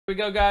We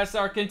go, guys.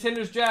 Our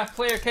Contenders draft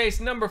player case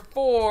number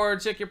 4.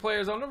 Check your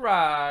players on the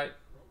right.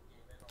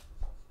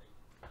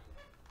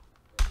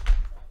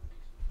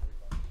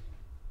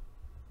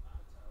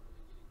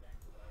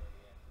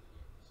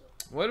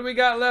 What do we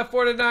got left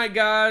for tonight,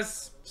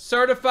 guys?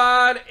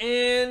 Certified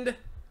and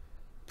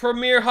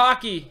Premier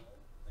Hockey.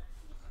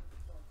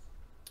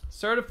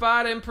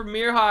 Certified and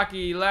Premier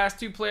Hockey. Last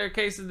 2 player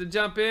cases to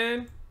jump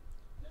in.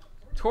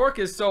 Torque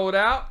is sold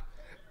out.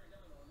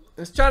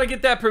 Let's try to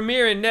get that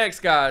Premier in next,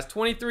 guys.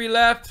 23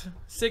 left.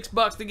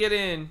 $6 to get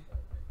in.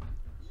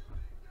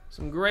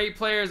 Some great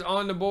players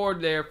on the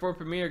board there for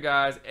Premier,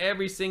 guys.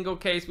 Every single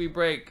case we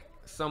break,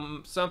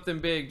 something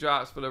big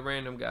drops for the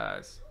random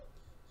guys.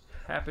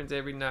 Happens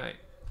every night.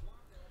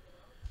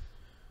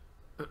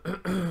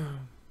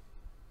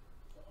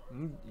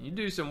 You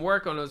do some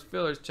work on those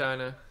fillers,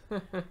 China.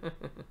 Alright,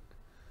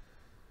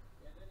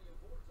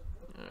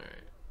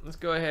 let's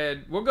go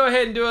ahead. We'll go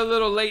ahead and do a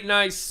little late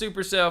night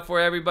super sale for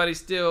everybody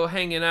still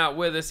hanging out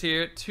with us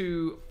here at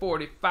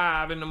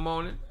 2:45 in the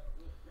morning.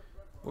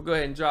 We'll go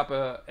ahead and drop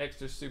a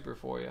extra super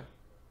for you.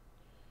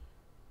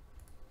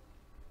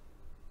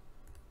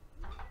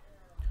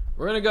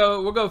 We'll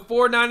go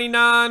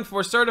 $4.99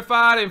 for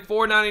certified and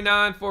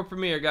 $4.99 for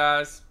Premier,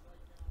 guys.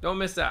 Don't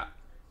miss out.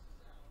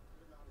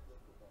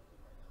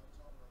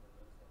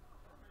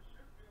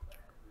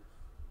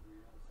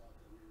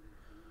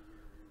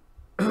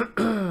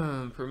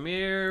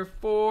 Premier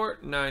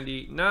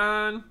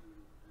 $4.99.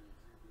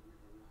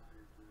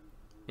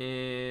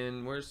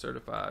 And where's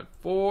certified?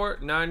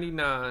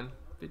 $4.99.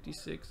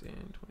 56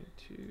 and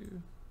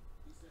 22.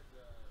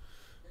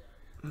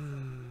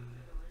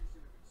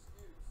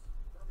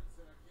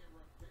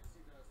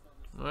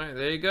 Alright,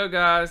 there you go,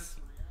 guys.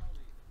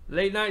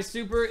 Late night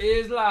super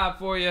is live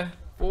for you.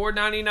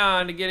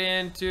 $4.99 to get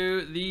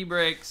into the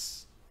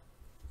breaks.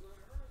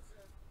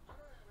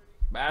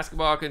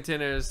 Basketball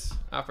Contenders.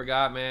 I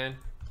forgot, man.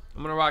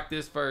 I'm gonna rock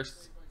this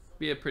first.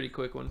 Be a pretty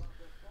quick one.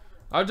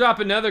 I'll drop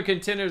another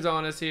Contenders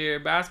on us here.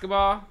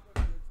 Basketball.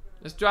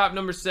 Let's drop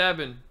number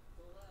 7.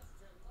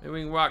 Maybe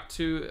we can rock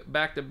 2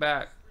 back to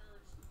back.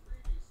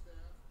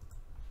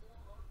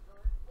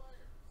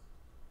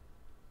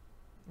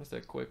 That's a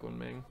quick one,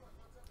 man.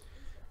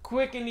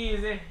 Quick and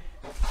easy.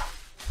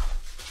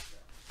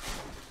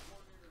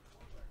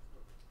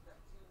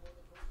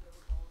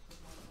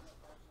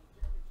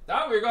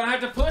 Thought we were gonna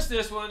have to push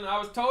this one. I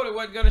was told it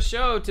wasn't gonna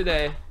show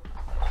today,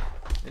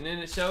 and then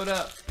it showed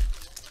up.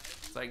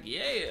 It's like,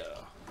 yeah.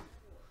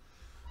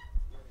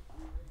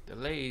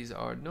 Delays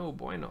are no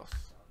buenos.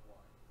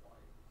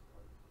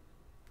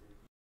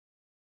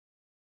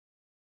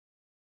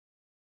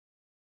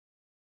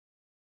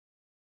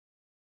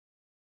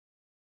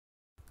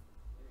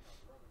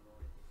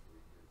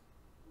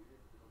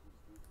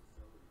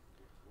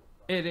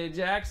 Eddie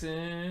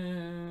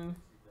Jackson.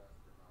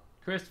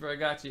 Christopher, I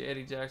got you.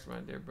 Eddie Jackson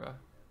right there, bro.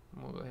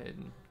 I'm gonna go ahead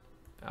and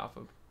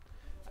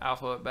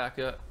alpha it back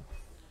up.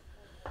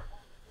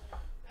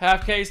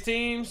 Half case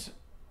teams.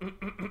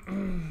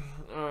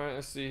 Alright,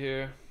 let's see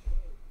here.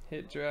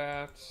 Hit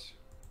drafts.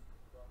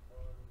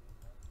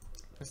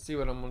 Let's see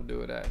what I'm gonna do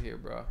with that here,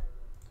 bro.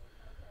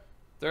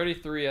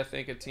 33, I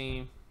think, a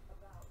team.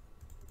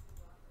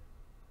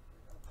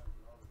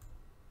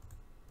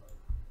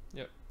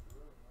 Yep.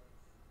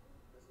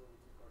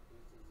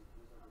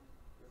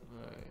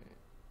 Alright.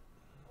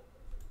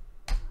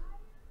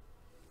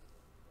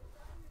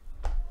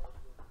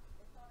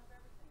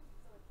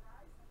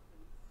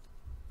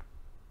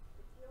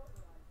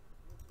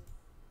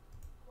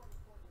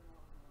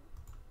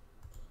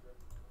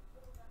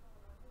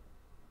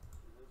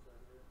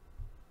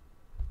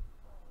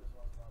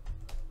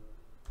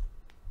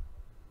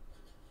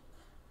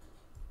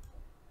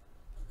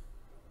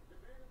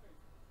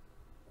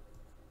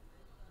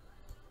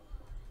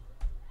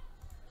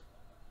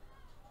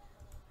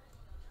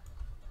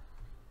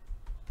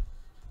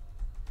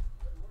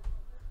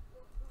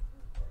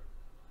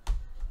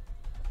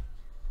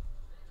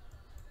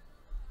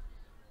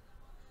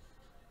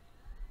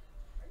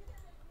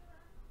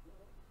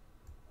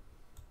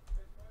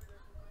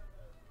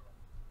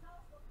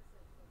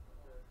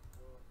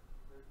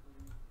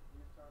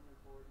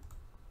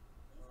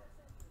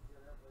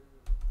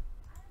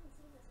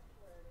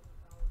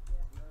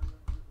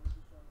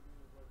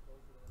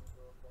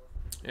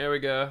 There we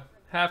go.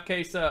 Half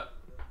case up.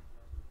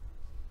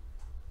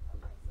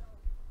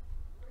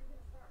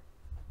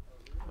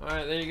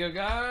 Alright, there you go,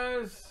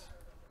 guys.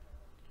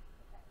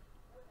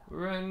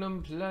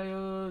 Random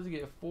players. You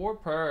get 4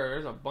 per.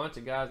 There's a bunch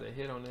of guys that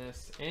hit on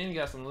this. And you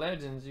got some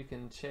legends you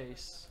can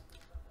chase.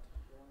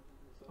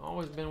 It's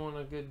always been one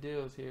of the good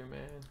deals here,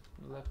 man.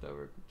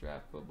 Leftover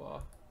draft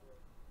football.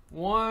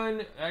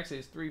 Actually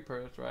it's 3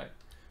 per, that's right.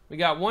 We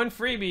got 1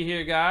 freebie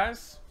here,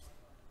 guys.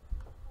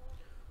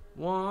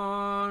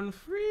 1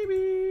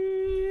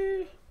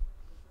 freebie.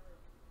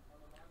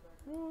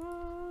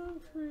 1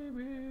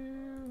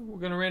 freebie. We're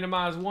gonna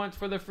randomize once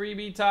for the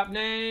freebie. Top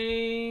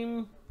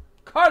name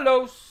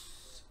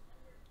Carlos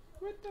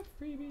with the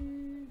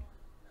freebie.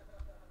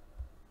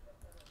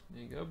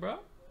 There you go, bro.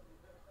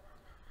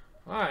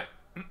 All right.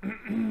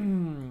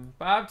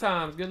 5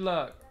 times. Good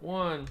luck.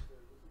 1,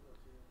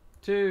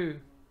 2,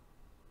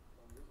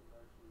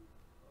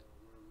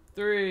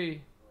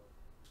 3,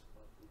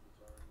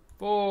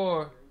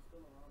 4,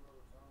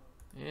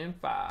 and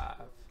 5.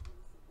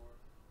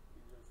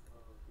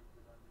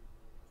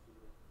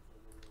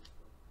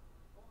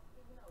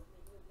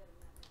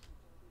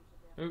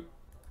 Oop.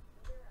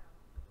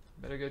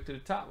 Better go to the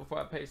top before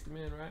I paste them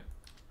in, right?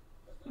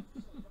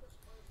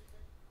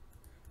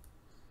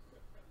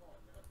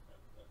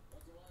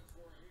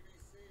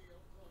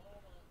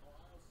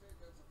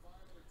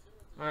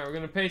 All right, we're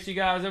gonna paste you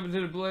guys over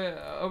to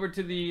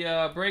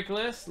the break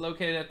list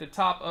located at the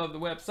top of the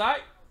website,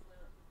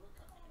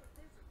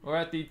 or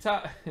at the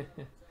top.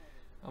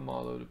 I'm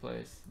all over the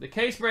place. The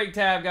case break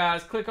tab,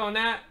 guys. Click on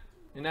that,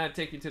 and that'll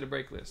take you to the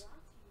break list.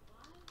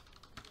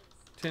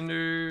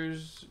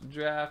 Contenders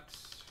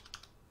drafts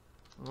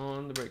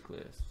on the break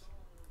list.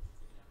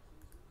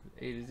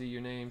 A to Z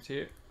your names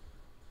here.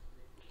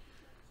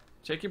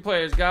 Check your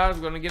players, guys.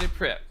 We're gonna get it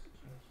prepped.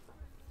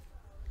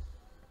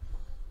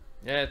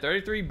 Yeah,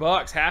 33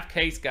 bucks, half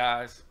case,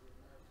 guys.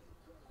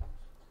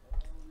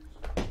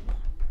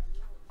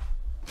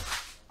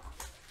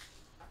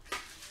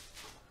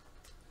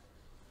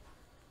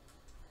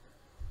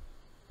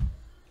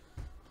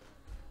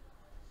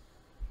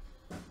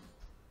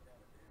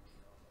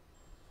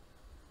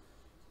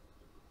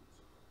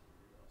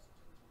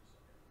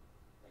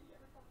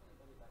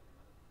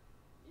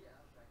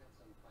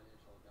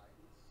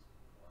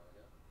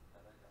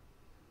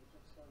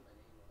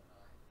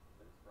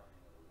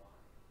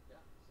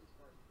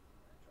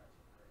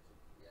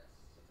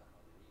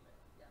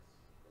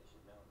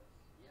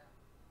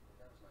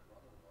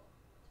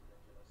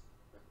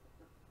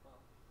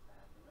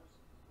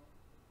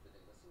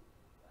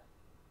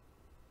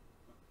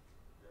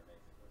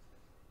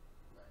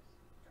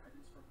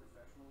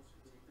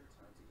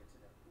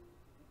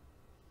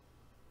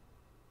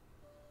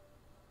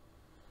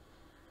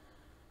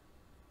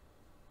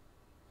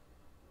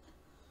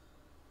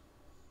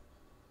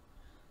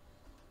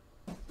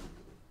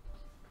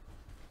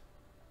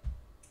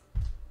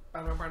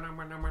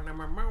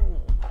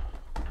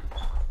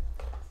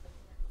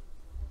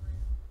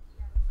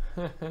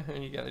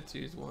 You gotta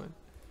choose one.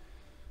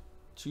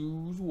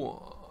 Choose one.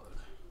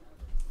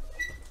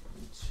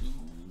 Choose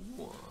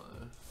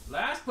one.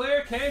 Last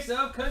player case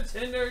of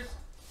Contenders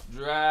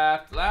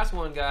draft. Last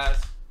one,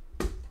 guys.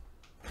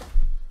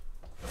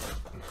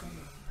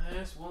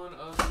 Last one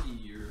of the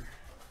year.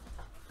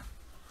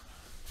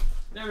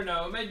 Never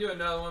know. We may do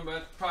another one, but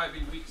it'll probably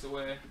be weeks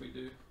away if we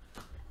do.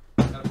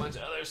 Got a bunch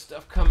of other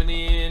stuff coming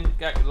in.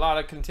 Got a lot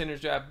of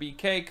Contenders draft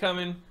BK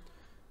coming.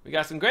 We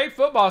got some great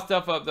football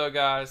stuff up though,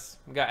 guys.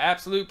 We got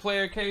absolute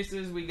player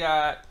cases. We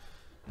got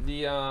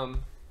the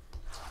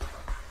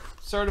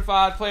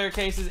certified player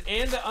cases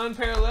and the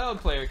unparalleled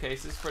player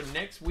cases for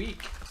next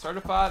week.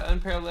 Certified,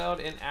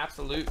 unparalleled, and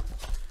absolute.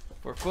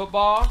 For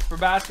football, for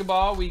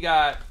basketball, we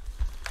got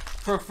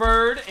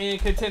preferred and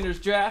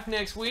Contenders draft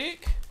next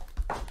week.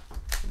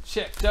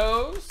 Check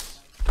those.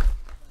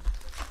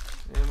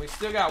 And we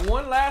still got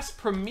one last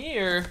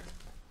premiere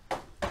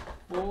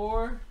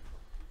for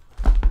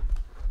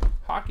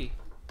hockey.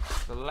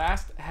 The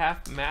last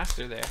half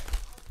master there.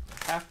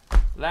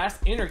 Last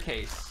inner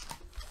case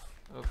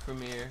of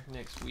premiere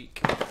next week.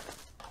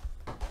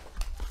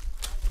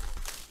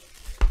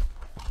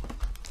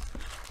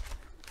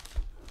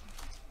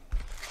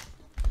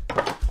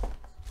 I'm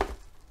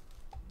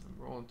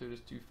rolling through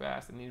this too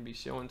fast. I need to be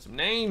showing some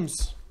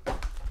names.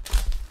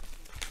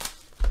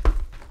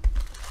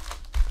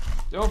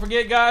 Don't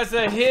forget, guys,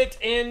 the hit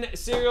and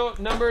serial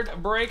numbered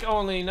break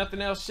only.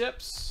 Nothing else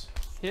ships.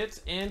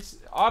 Hits and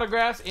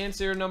autographs and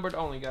serial numbered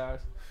only,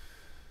 guys.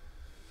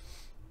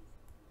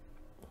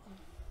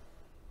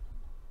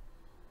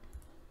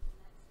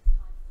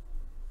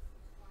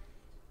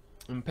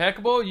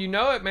 Impeccable. You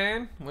know it,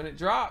 man. When it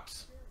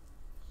drops.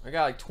 I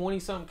got like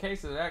 20-something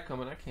cases of that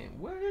coming. I can't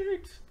wait.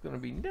 It's going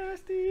to be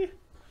nasty.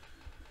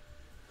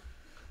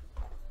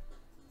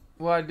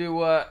 Well, I do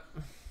what?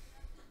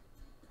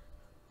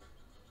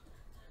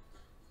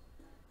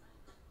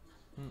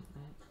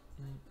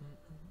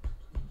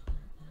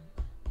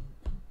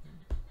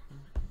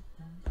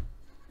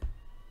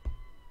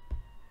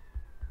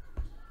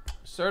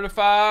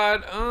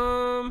 Certified,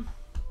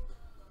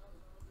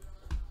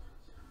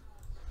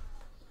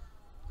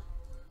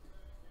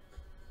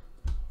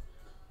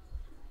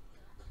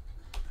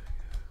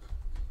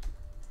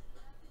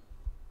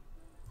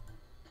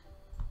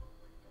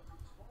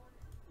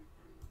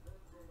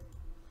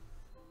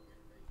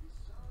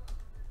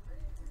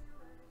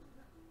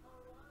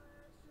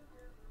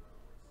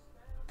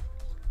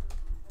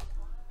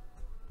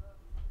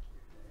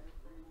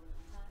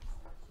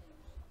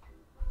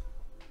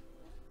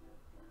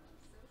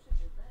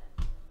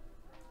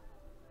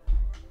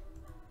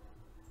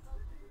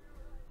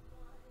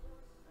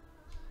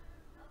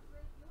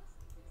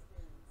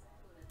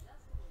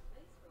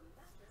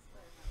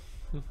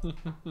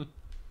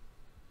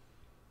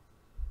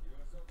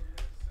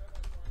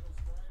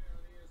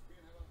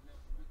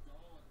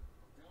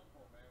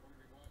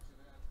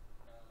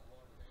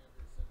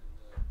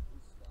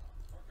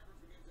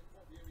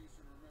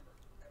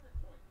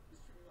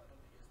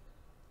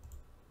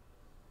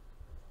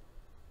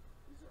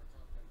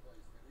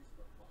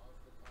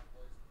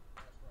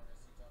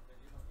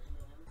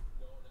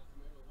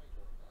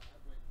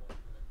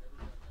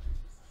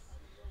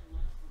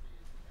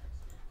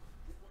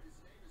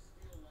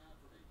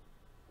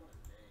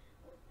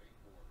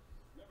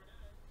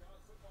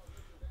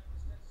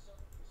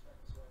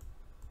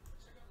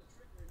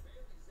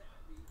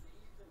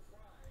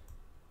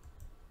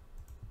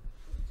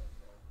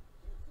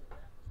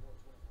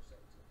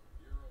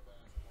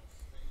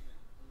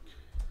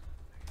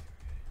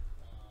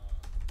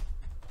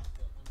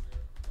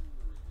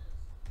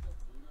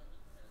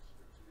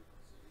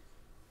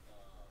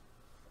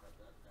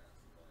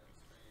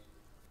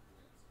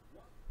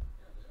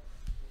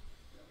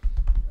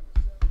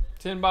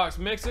 $10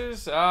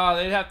 mixes.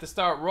 They'd have to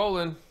start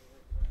rolling.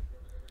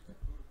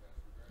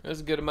 There's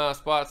a good amount of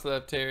spots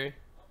left, Terry.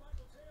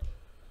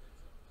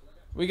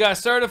 We got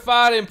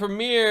certified in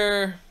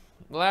Premier.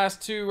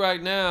 Last two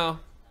right now.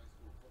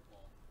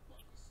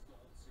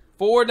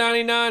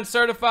 $4.99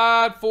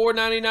 certified,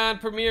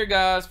 $4.99 Premier,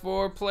 guys,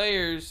 for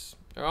players.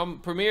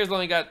 Premier's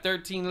only got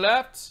 13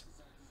 left.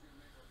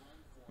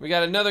 We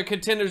got another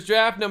Contenders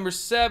draft, number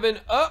 7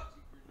 up.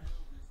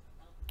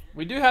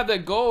 We do have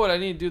that gold. I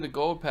need to do the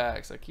gold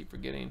packs. I keep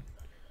forgetting.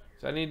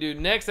 So I need to do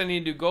next. I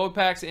need to do gold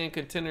packs and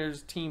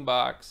Contenders team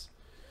box,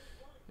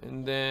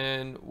 and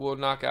then we'll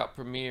knock out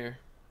Premier.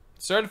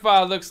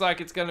 Certified looks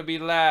like it's gonna be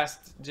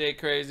last. Jay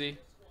Crazy.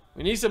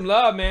 We need some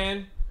love,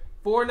 man.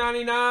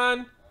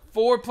 $4.99,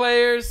 4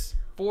 players,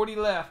 40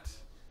 left.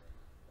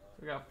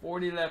 We got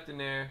 40 left in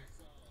there.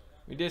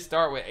 We did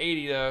start with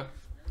 80 though,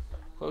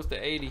 close to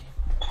 80.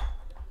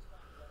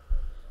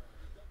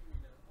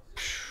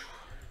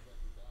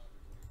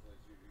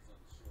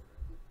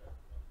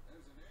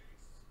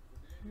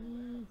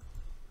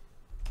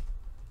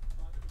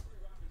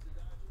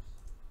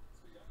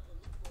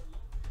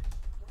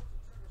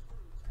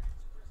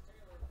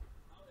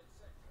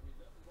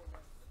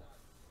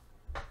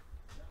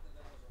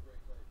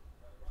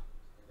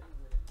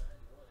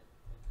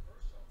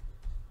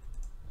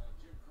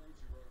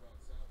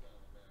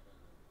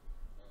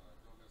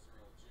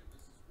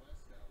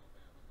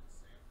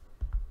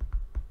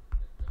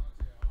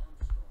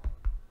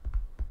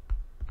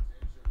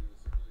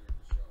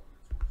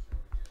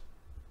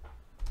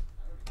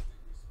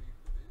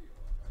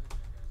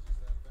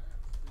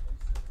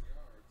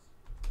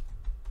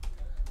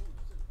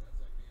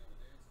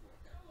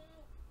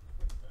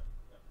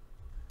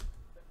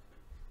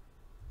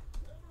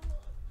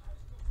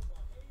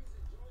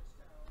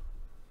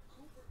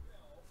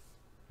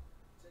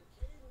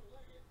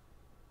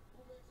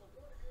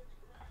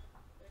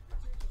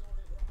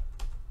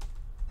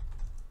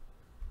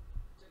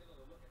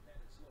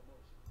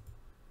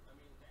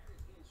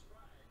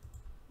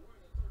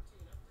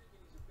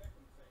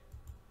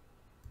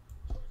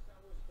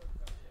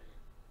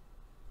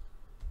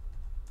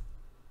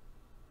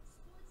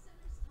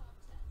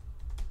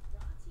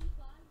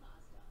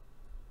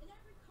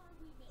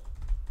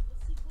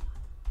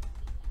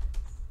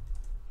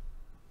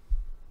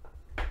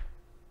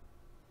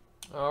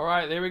 All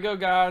right, there we go,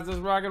 guys. Let's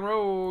rock and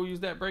roll. Use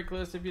that break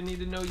list if you need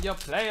to know your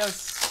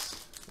players.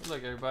 Good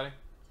luck, everybody.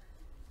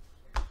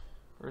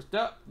 First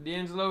up,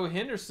 D'Angelo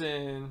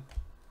Henderson.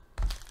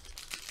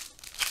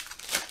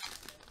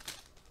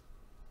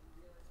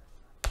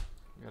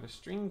 Got a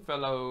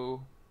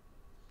Stringfellow.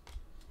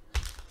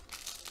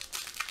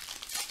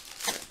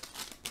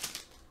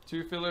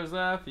 2 fillers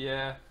left,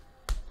 yeah.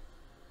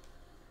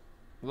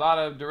 A lot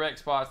of direct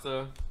spots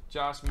though.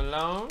 Josh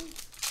Malone.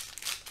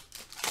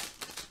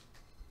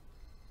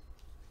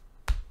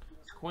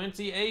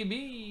 Quincy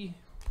AB.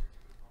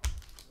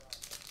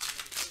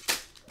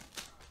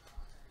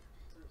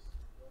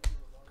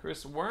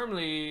 Chris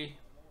Wormley.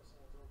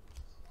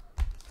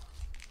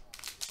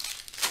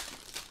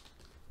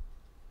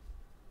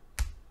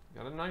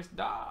 Got a nice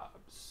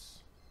Dobbs.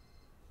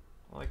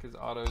 I like his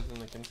autos in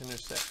the contender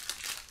set.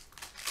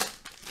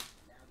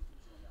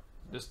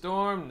 The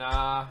Storm?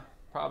 Nah,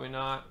 probably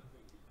not.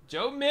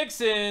 Joe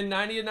Mixon,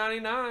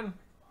 90/99.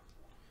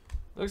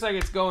 Looks like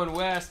it's going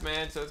west,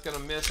 man, so it's gonna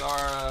miss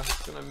our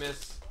it's gonna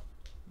miss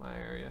my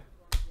area.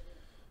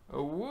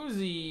 A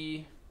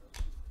Woozy.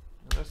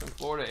 I know some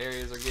Florida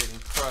areas are getting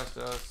crushed.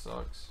 That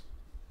sucks.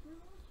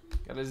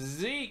 Got a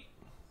Zeke.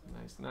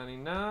 Nice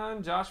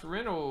 99. Josh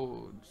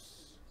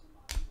Reynolds.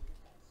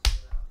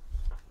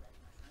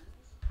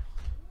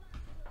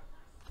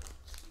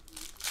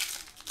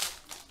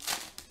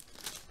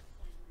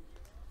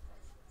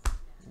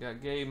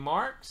 Got Gabe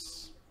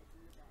Marks.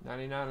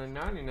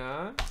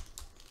 99/99.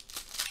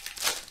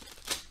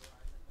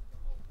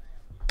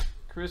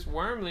 Chris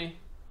Wormley.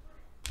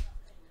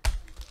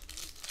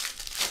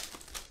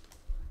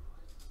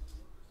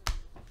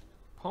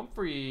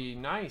 Humphrey,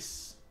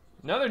 nice.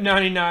 Another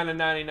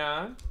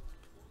 99/99.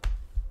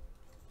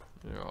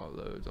 There are all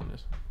loads on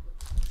this.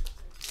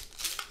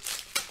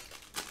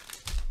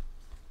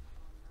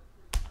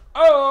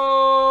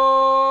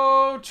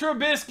 Oh,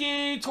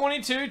 Trubisky,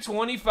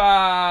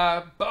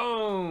 22/25.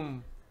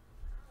 Boom.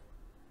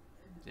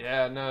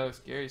 Yeah, no,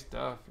 scary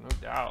stuff, no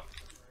doubt.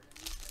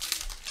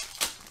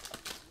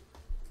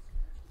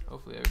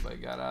 Hopefully everybody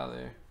got out of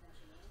there.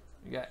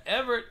 We got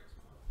Everett.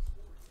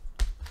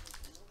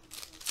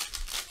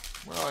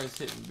 We're always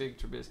hitting big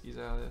Trubisky's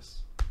out of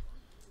this.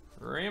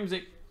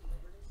 Ramsey.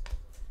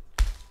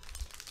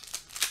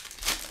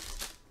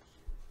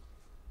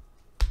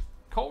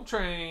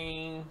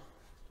 Coltrane.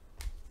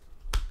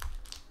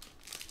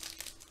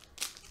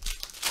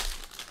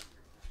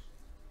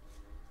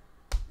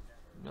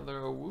 Another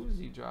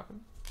Owuzie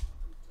dropping.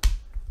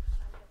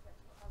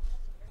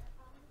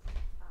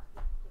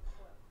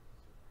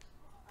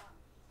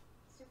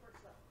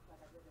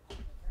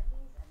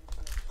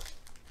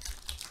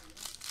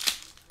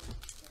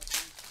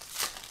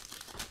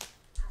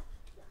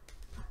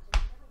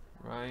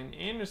 Ryan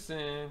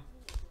Anderson.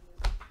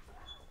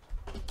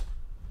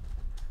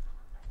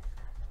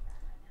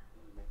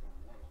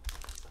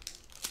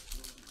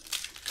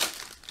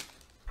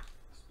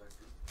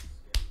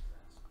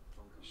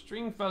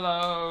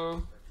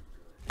 Stringfellow.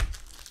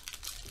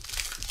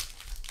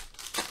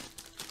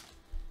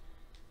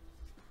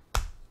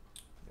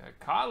 Got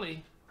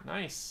Collie.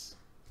 Nice.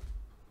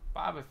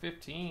 5 of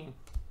 15.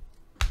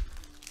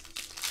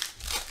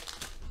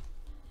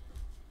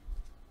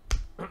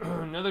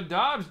 Another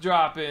Dobbs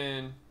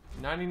dropping.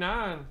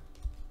 99.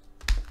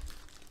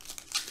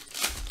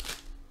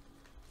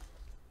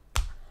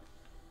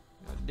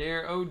 Got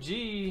Dare OG.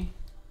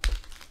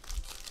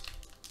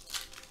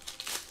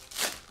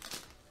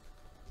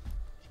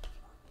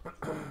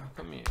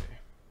 Come here.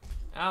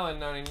 Allen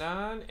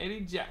 99.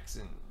 Eddie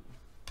Jackson.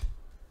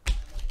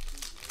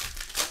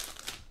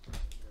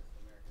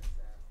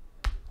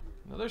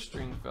 Another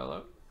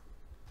Stringfellow.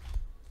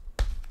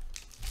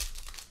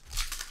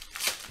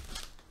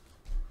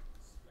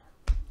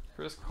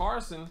 Chris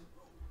Carson.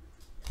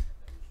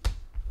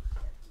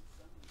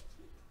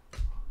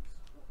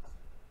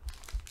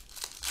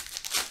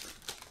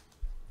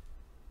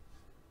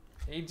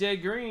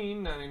 AJ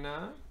Green,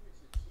 99.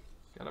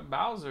 Got a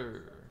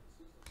Bowser.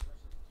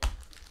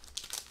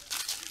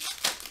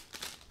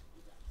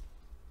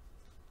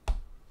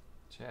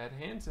 Chad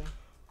Hansen.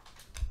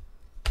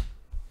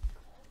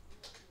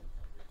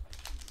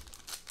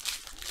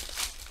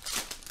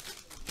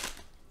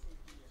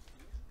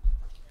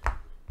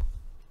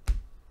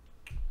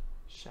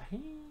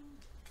 Shaheen.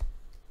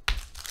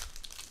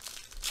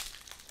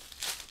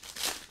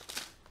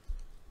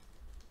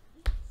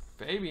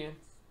 Fabian.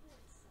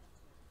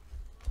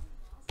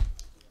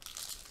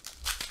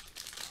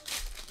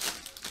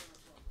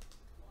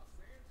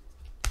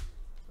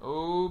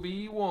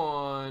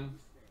 OB1.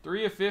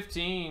 3 of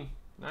 15.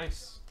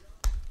 Nice.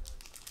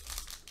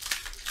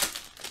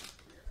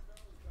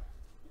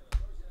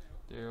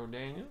 Daryl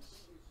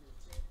Daniels.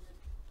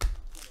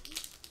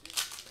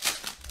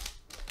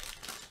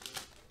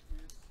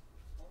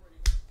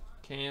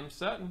 Cam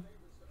Sutton.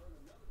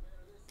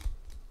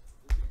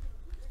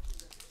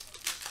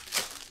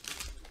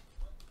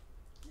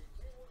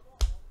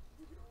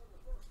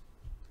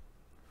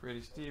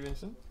 Freddie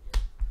Stevenson.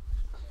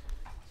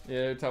 Yeah,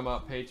 they're talking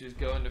about Patriots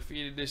go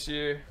undefeated this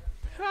year.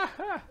 Ha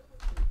ha.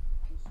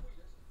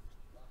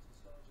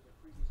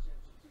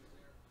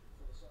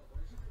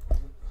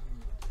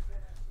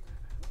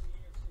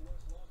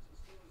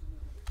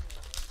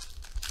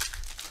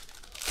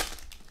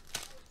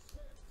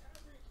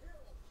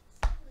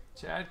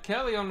 Chad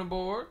Kelly on the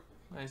board.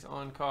 Nice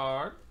on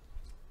card.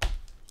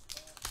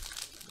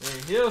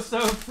 And Hill's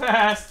so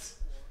fast.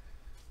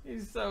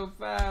 He's so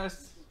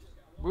fast.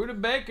 Buda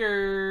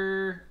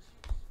Baker.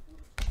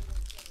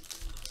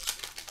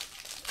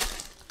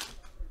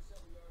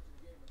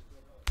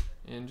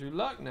 Andrew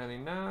Luck,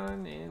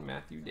 99. And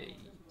Matthew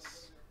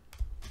Days.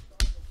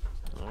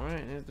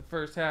 Alright, there's the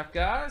first half,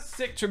 guys.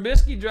 Sick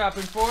Trubisky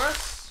dropping for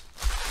us.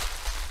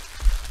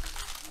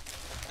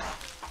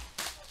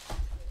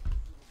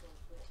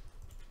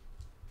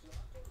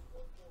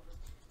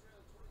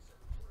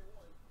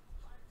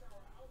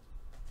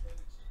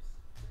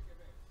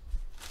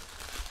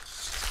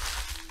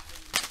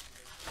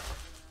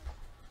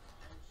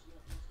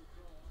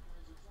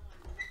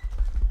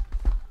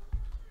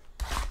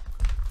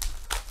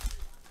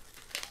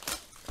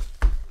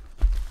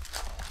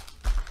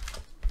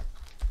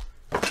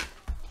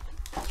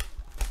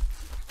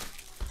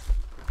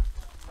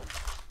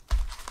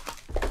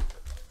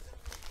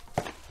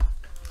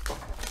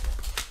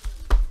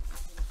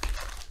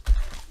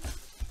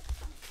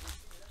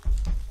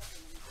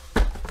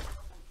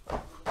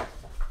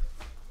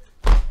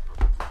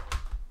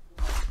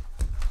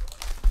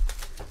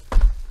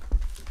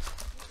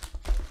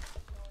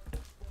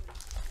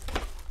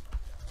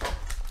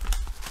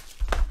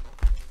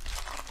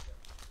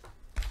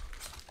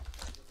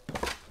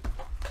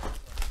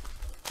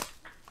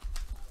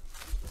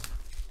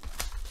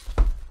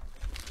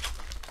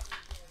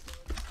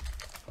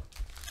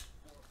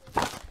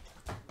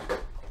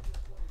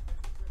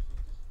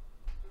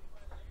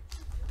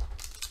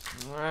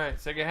 All right,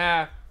 second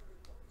half.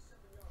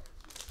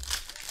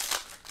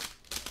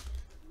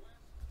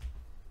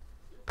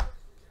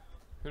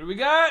 Who do we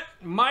got?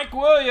 Mike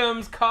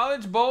Williams,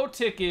 College Bowl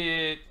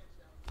ticket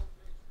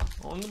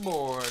on the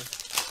board.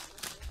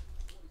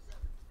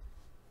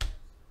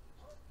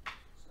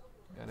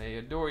 Got a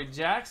Adoree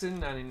Jackson,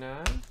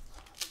 99.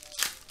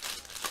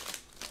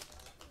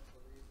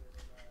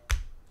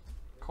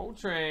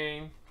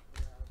 Coltrane.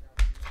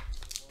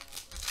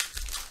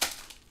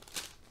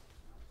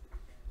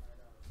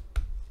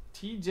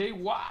 TJ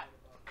Watt.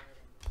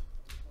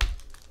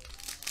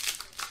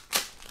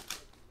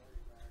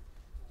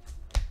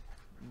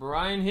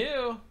 Brian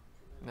Hill,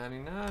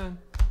 99.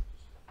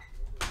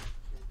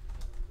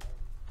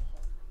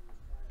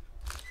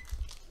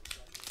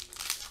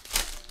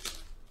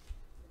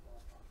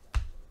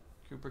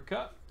 Cooper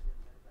Kupp.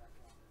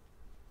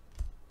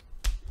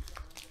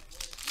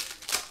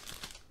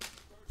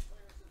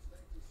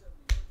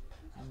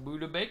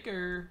 Buda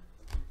Baker.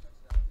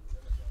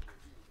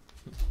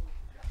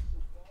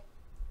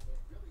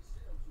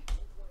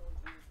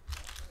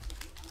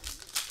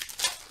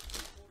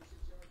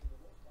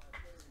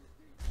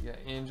 Got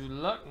Andrew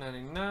Luck,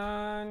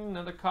 99.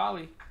 Another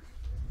Collie.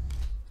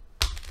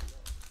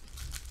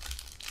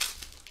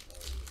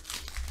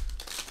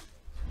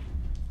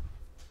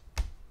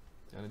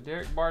 Got a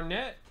Derek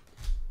Barnett,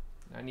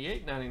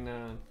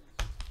 98.99.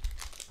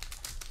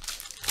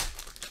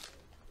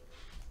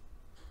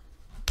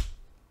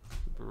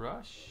 Super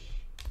Rush.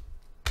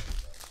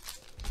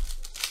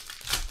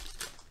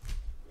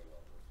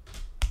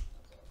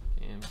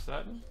 Cam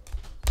Sutton.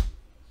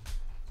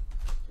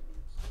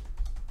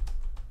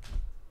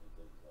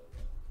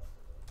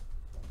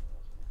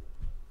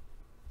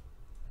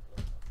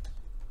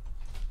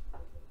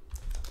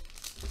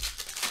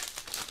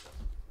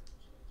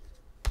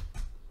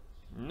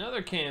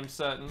 Another Cam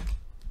Sutton.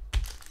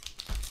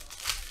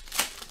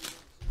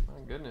 My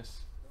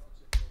goodness.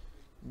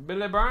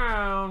 Billy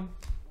Brown.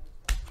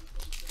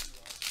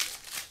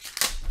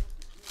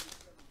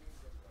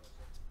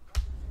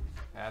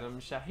 Adam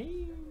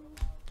Shaheen.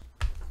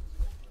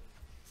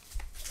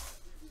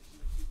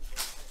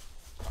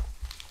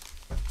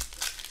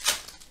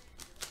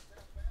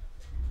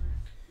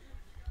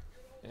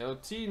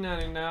 LT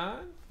 99.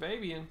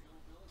 Fabian.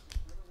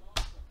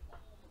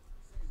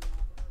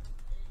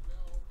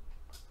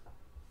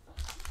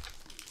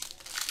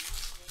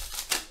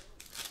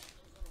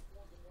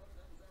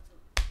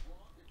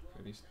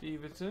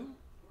 Stevenson.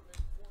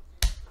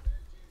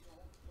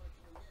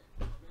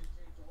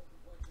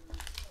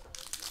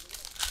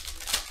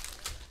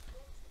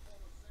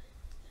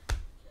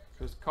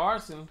 Chris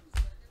Carson.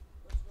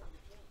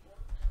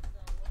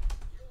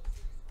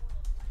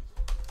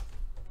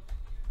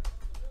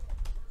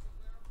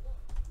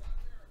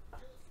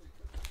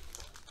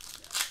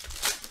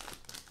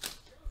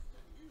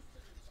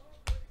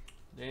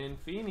 Dan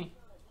Feeney.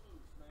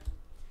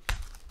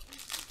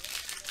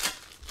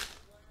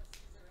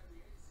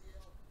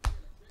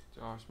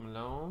 Josh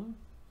Malone.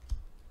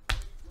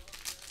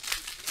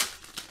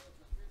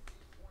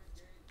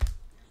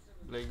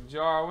 Blake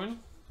Jarwin.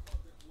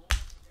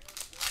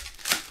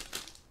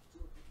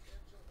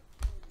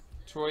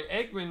 Troy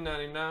Aikman,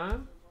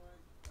 99.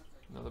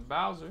 Another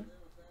Bowser.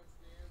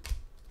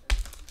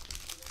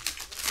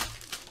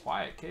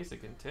 Quiet case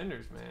of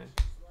contenders, man.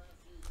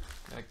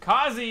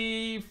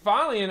 Kazi,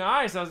 finally in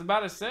ice. I was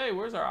about to say,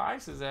 where's our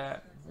ices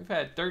at? We've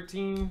had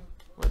 13.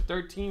 What,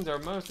 13's our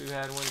most we've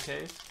had in one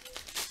case.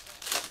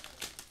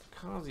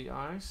 Kazi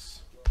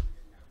ice.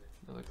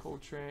 Another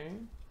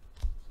Coltrane.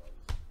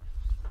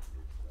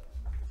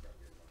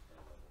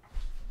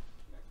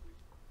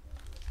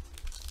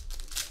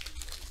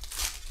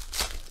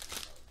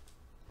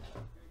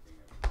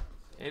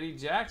 Eddie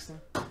Jackson.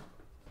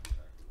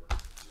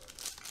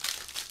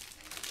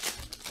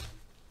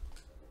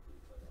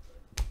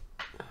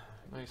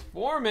 Nice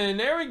Foreman.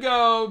 There we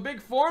go. Big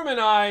Foreman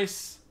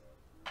ice.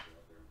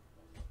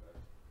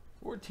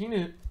 14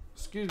 and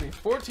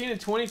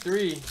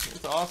 23.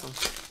 That's awesome.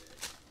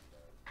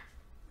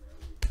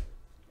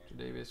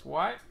 Davis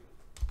White.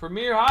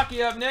 Premier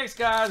Hockey up next,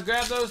 guys.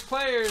 Grab those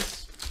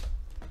players.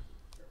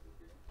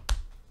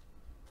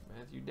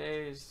 Matthew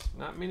Days.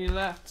 Not many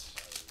left.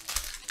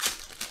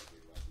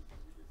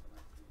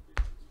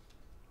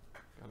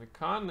 Got a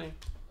Conley.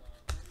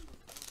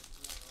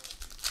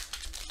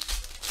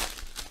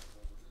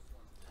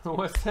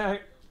 What's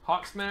that?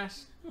 Hawk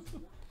Smash?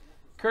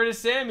 Curtis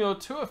Samuel,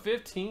 2 of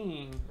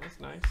 15. That's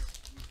nice.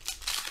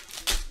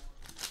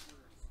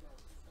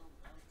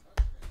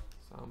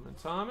 Solomon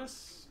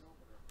Thomas.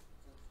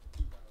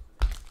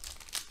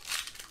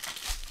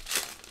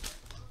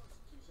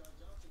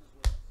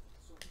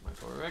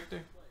 Michael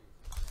Rector.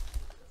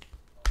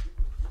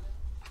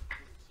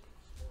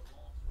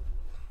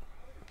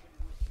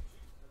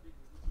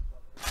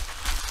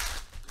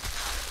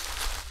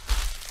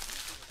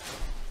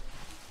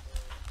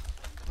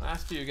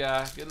 Last few,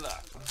 guys. Good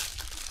luck.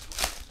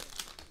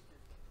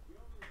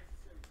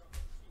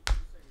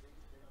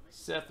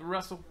 Seth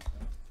Russell.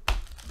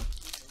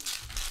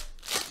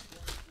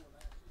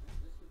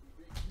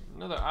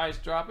 Another ice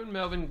dropping.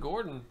 Melvin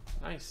Gordon.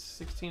 Nice.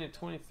 16 of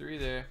 23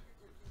 there.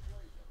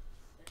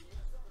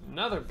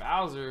 Another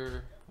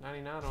Bowser.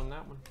 99 on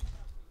that one.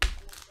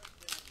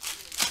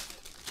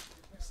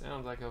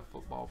 Sounds like a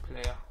football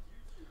player.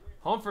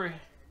 Humphrey.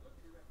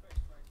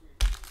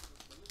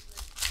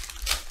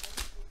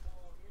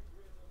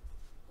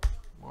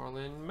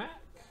 Marlon Mack.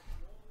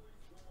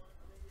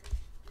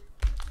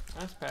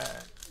 Nice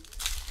pack.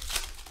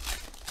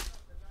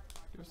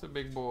 Give us a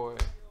big boy.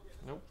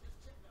 Nope.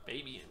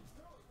 Fabian.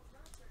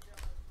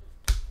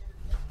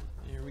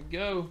 Here we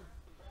go.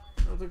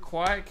 That was a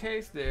quiet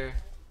case there.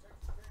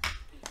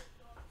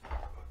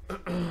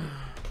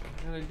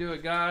 Gonna do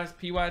it, guys.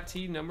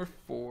 PYT number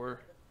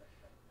 4.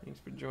 Thanks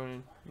for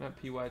joining. Not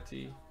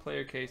PYT.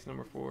 Player case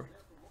number 4.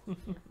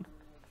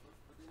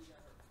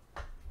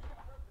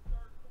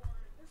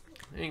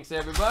 Thanks,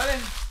 everybody.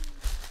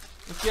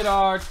 Let's get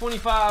our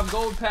 25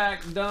 gold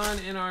pack done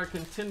in our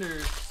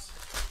Contenders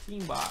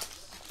team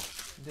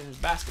box. Contenders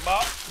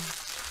basketball.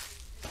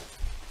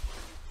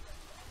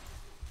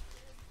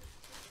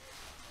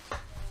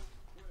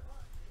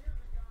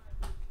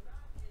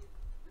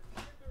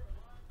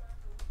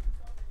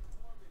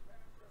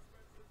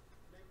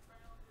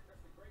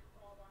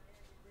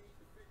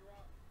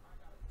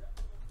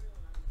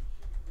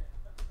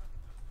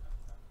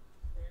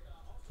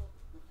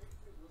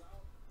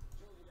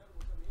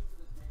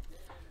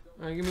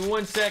 All right, give me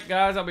 1 sec,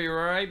 guys. I'll be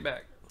right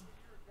back.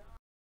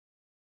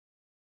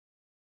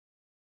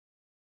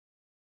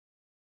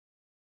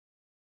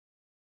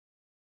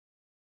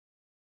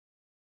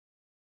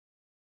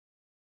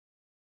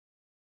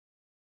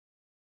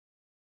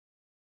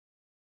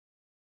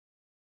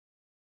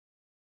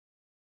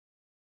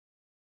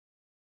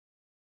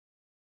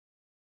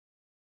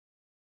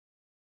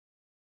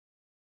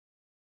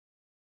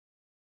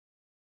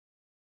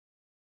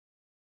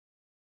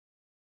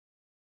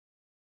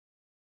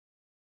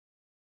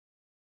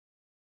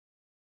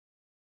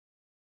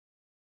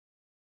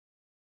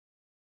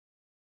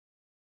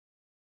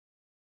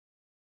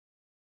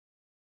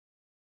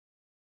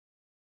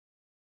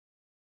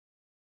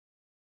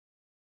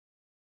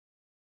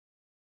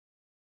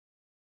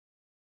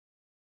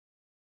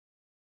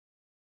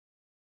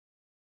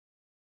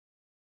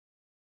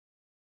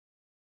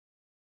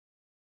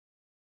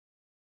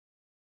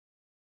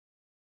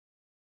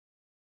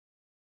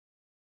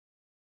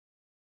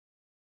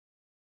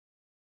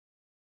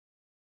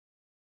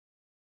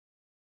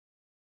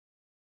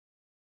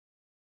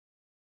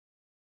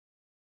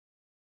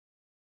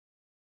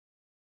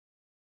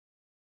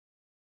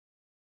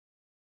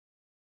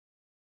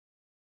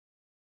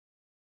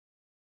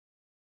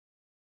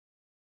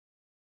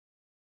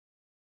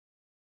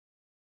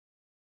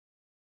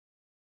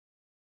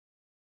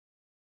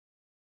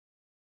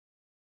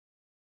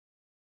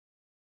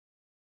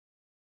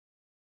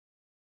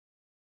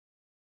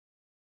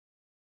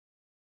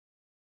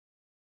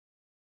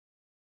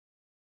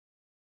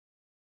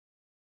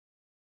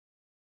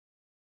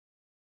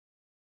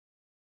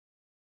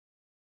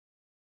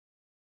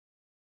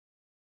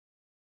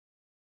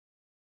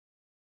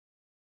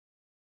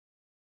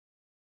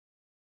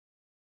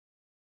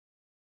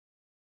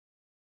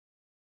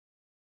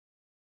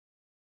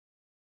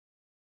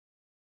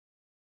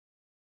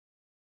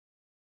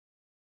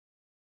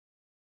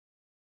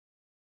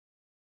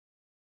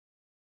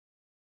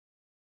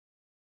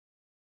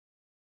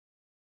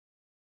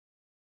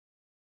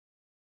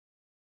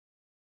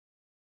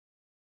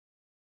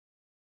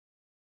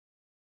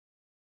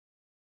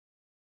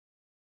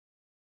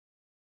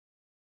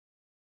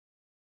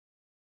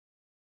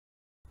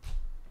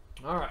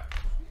 All right,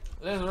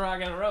 let's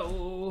rock and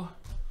roll.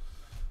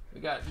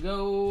 We got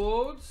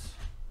golds.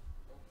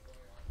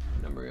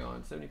 Number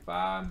on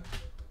 75.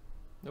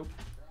 Nope.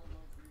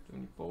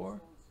 74.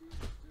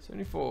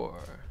 74.